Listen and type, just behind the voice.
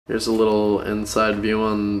Here's a little inside view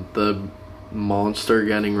on the monster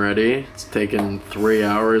getting ready. It's taken 3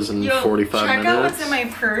 hours and 45 minutes. Check out what's in my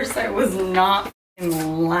purse. I was not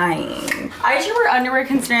lying. I should wear underwear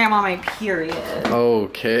considering I'm on my period.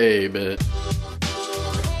 Okay, but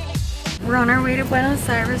we're on our way to Buenos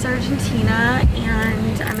Aires, Argentina,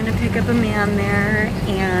 and I'm gonna pick up a man there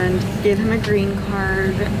and give him a green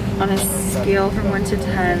card. On a scale from 1 to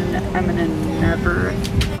 10, I'm gonna never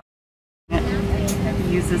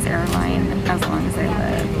use this airline as long as I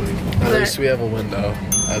live. At least we have a window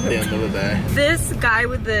at the end of the day. This guy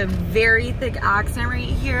with the very thick accent right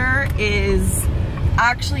here is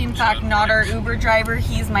actually, in fact, not our Uber driver.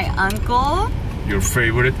 He's my uncle. Your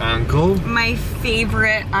favorite uncle? My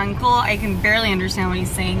favorite uncle. I can barely understand what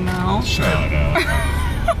he's saying though. Shut up.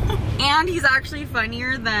 And he's actually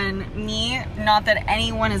funnier than me. Not that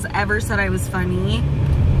anyone has ever said I was funny.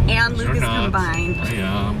 And Lucas combined. I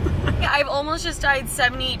am. I've almost just died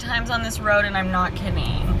 78 times on this road and I'm not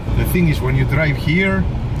kidding. The thing is, when you drive here,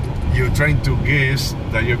 you're trying to guess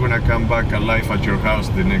that you're gonna come back alive at your house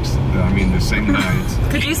the same night.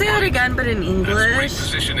 Could you say that again, but in English?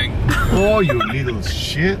 Positioning. Oh, you little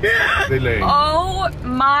shit. Delay. Oh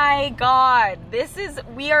my God. This is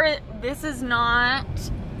not,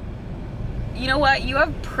 you know what? You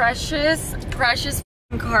have precious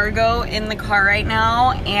cargo in the car right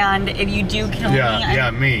now, and if you do kill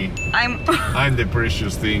me, I'm the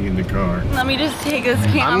precious thing in the car. Let me just take this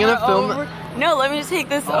camera I'm gonna film over. No, let me just take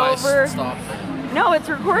this over. Stop. No, it's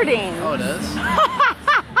recording. Oh, it is?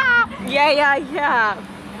 Yeah.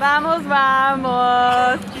 Vamos,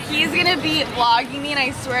 vamos. He's gonna be vlogging me, and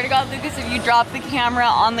I swear to God, Lucas, if you drop the camera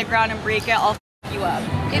on the ground and break it, I'll f you up.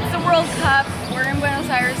 It's the World Cup. We're in Buenos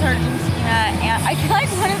Aires, Argentina, and I feel like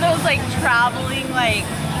one of those like traveling, like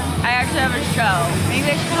I actually have a show. Maybe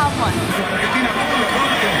I should have one.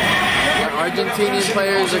 The Argentinian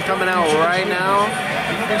players are coming out right now.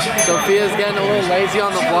 Sophia's getting a little lazy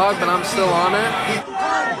on the vlog, but I'm still on it.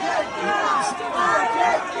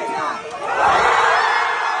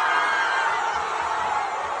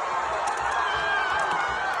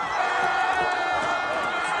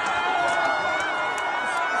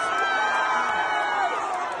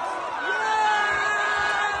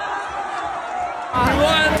 We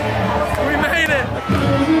won! We made it!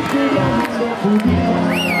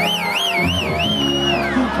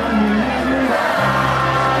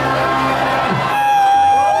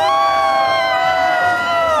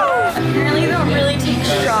 Apparently they don't really take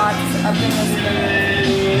shots up in this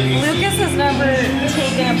thing. Lucas has never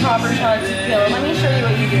taken a proper shot of tequila. Let me show you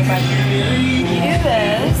what you do, buddy. You do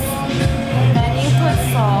this, and then you put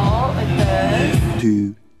salt like this.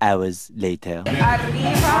 2 hours later.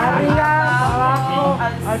 Arriba, abajo,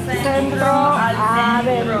 al centro,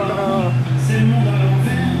 adentro.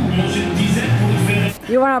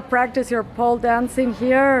 You want to practice your pole dancing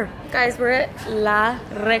here? Guys, we're at La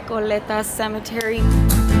Recoleta Cemetery.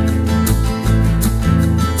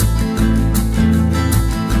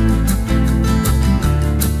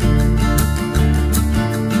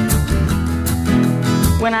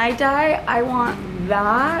 When I die, I want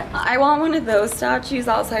that. I want one of those statues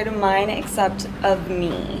outside of mine, except of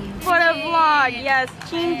me. What a vlog! Yes,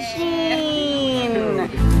 chin chin.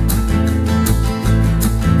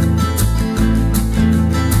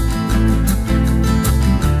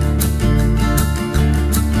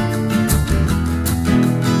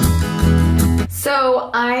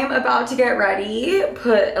 So I'm about to get ready,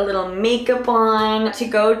 put a little makeup on to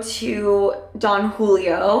go to Don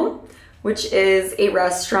Julio, which is a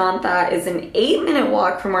restaurant that is an 8-minute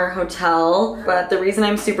walk from our hotel. But the reason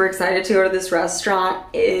I'm super excited to go to this restaurant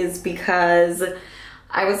is because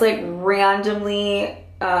I was like randomly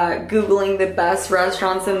Googling the best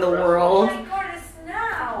restaurants in the world. Oh my God, it's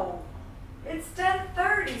now. It's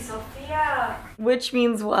 10:30, Sophia. Which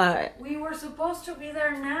means what? We were supposed to be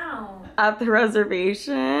there now. At the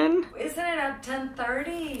reservation? Isn't it at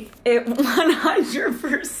 10:30? It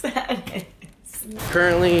 100% is.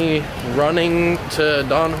 Currently running to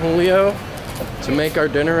Don Julio to make our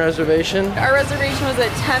dinner reservation. Our reservation was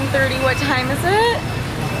at 10:30. What time is it?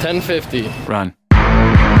 10:50. Run.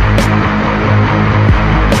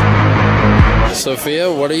 Sophia,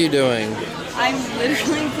 what are you doing? I'm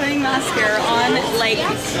literally putting mascara on, like,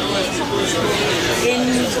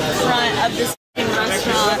 in front of this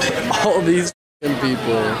restaurant. All these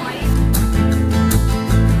people.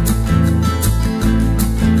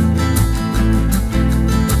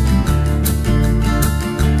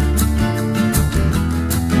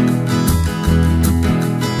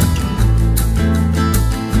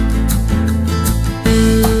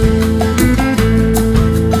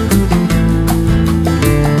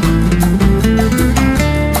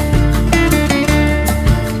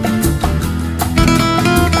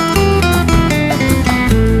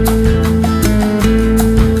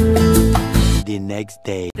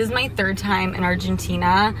 time in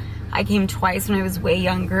Argentina. I came twice when I was way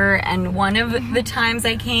younger, and one of the times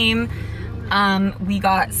I came, we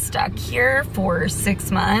got stuck here for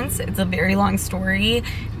 6 months. It's a very long story,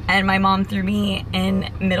 and my mom threw me in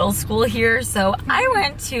middle school here, so I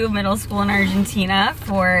went to middle school in Argentina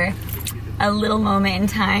for a little moment in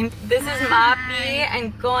time. This is Mapi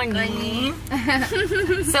and Connie.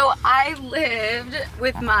 So I lived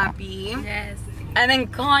with Mapi. Yes. And then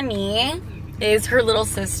Connie is her little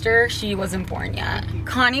sister. She wasn't born yet.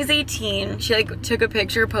 Connie's 18. She like took a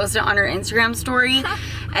picture, posted it on her Instagram story,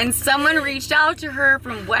 and someone reached out to her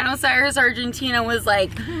from Buenos Aires, Argentina, was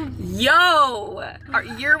like, yo,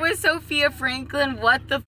 you're with Sophia Franklin, what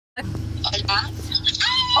the fuck? Hola.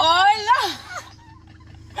 Hola.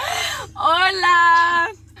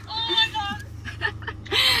 Hola! Hola!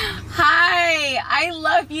 Hi! I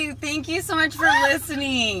love you. Thank you so much for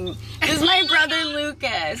listening. This is my brother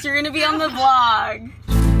Lucas. You're gonna be on the vlog.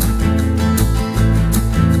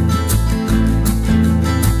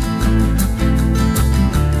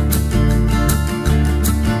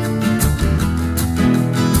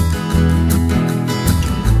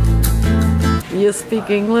 You speak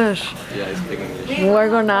English? Yeah, I speak English. We're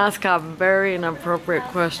gonna ask a very inappropriate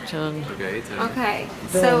question. Okay, Okay,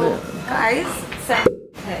 so guys send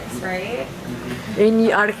pics, right? In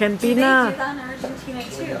Do Argentina? they do that in Argentina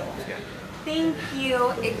too? Thank you.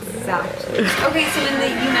 Exactly. Okay, so in the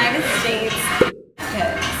United States,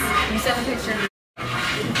 pics. You send a picture,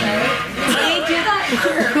 right? They do that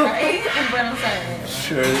here, right? In Buenos Aires.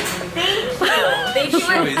 Sure. Thank you. They do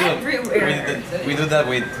Sure, it everywhere. We do that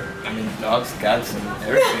with, I mean, dogs, cats, and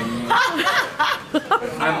everything.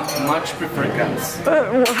 I much prefer cats. You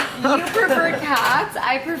prefer cats,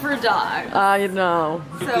 I prefer dogs. I know.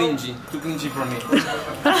 Too clingy for me.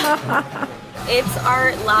 It's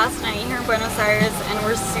our last night here in Buenos Aires, and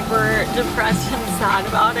we're super depressed and sad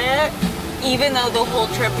about it. Even though the whole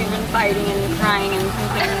trip we've been fighting and crying and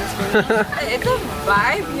complaining and screaming. It's a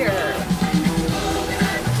vibe here.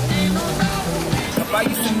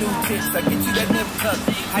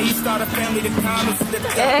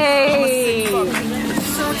 Hey!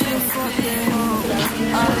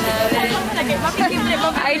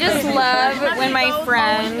 I just love when my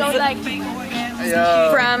friends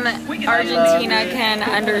from Argentina can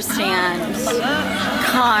understand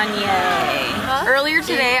Kanye. Earlier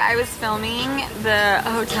today I was filming the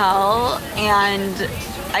hotel and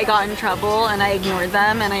I got in trouble and I ignored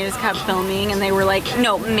them and I just kept filming and they were like,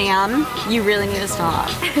 no ma'am, you really need to stop.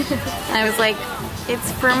 And I was like,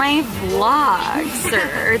 it's for my vlog,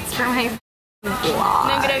 sir. It's for my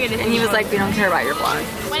vlog. And he was like, we don't care about your vlog.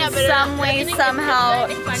 Some way, somehow,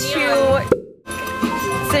 two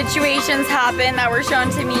situations happened that were shown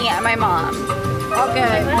to me and my mom.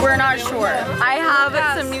 Okay. We're not sure. I have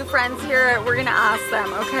some new friends here. We're gonna ask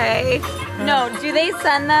them, okay? No, do they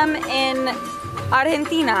send them in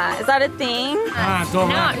Argentina? Is that a thing? No, no es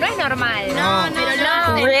normal.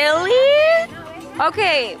 No. Really?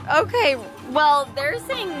 Okay, okay. Well, they're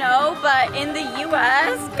saying no, but in the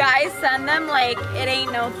US, guys send them like it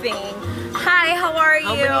ain't no thing. Hi, how are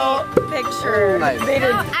you? Picture. They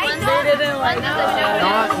didn't like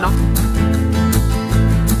that. No.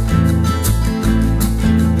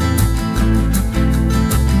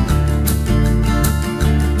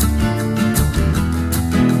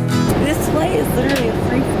 This flight is literally a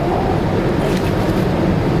free fall.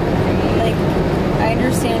 Like, I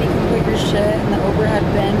understand you can put your shit in the overhead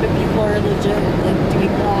bin, but people are legit like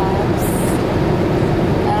doing laps.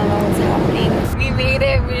 I don't know what's happening. We made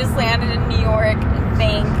it. We just landed in New York.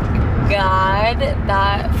 Thank God.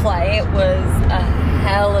 That flight was a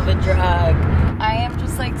hell of a drug. I am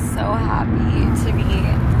just like so happy to be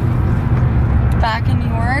back in New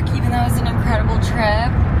York, even though it was an incredible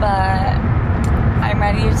trip, but I'm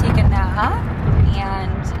ready to take a nap,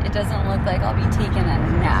 and it doesn't look like I'll be taking a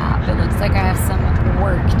nap. It looks like I have some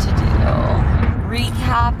work to do.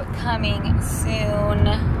 Recap coming soon.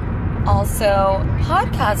 Also,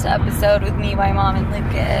 podcast episode with me, my mom, and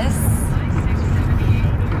Lucas,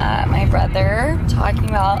 my brother, talking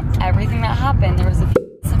about everything that happened. There was a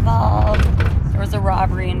involved, there was a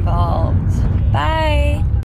robbery involved. Bye!